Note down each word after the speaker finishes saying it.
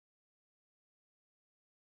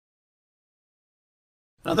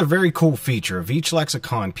Another very cool feature of each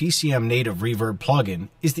Lexicon PCM native Reverb plugin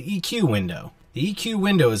is the EQ window. The EQ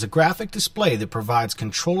window is a graphic display that provides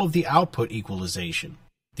control of the output equalization.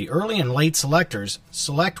 The early and late selectors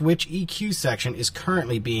select which EQ section is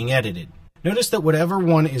currently being edited. Notice that whatever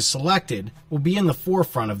one is selected will be in the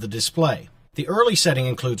forefront of the display. The early setting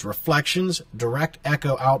includes reflections, direct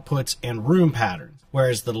echo outputs, and room patterns,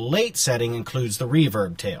 whereas the late setting includes the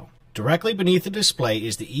reverb tail. Directly beneath the display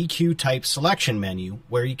is the EQ type selection menu,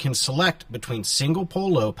 where you can select between single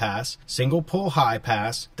pole low pass, single pole high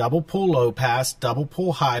pass, double pole low pass, double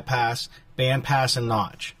pole high pass, band pass, and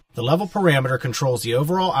notch. The level parameter controls the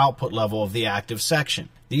overall output level of the active section.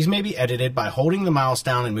 These may be edited by holding the mouse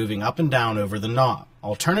down and moving up and down over the knob.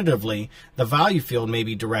 Alternatively, the value field may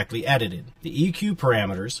be directly edited. The EQ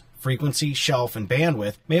parameters, frequency, shelf, and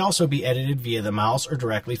bandwidth may also be edited via the mouse or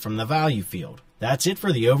directly from the value field. That's it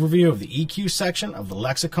for the overview of the EQ section of the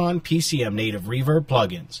Lexicon PCM native Reverb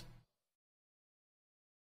plugins.